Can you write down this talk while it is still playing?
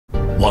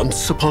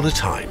Once upon a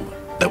time,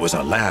 there was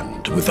a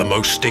land with the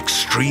most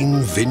extreme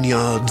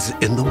vineyards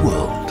in the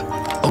world.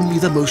 Only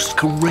the most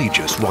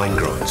courageous wine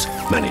growers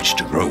managed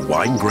to grow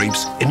wine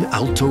grapes in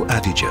Alto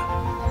Adige.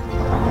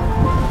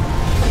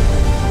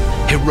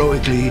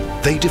 Heroically,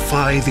 they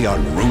defy the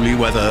unruly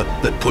weather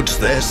that puts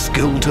their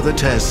skill to the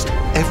test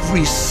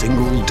every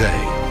single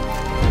day.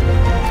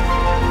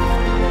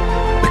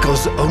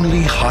 Because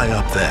only high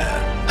up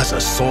there has a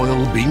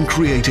soil been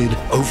created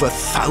over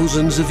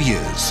thousands of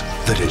years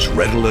that is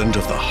redolent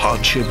of the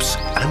hardships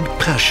and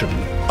passion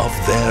of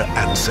their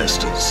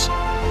ancestors.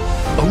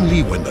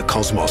 Only when the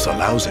cosmos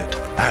allows it,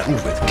 and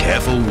with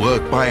careful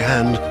work by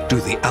hand, do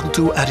the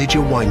Alto Adige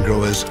wine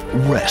growers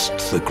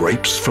wrest the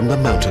grapes from the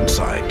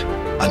mountainside.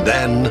 And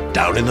then,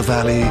 down in the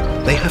valley,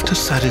 they have to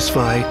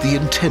satisfy the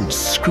intense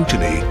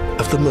scrutiny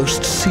of the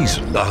most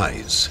seasoned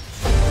eyes.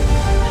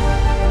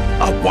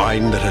 A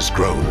wine that has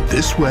grown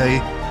this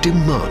way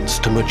demands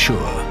to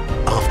mature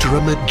after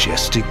a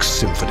majestic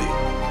symphony.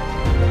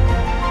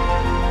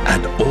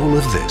 And all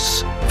of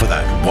this for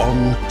that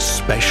one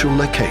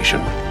special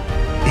occasion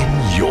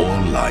in your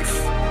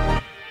life.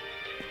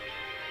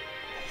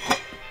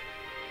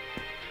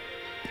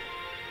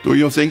 Do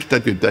you think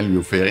that we tell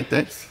you fairy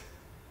tales?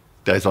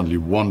 There is only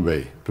one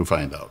way to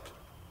find out.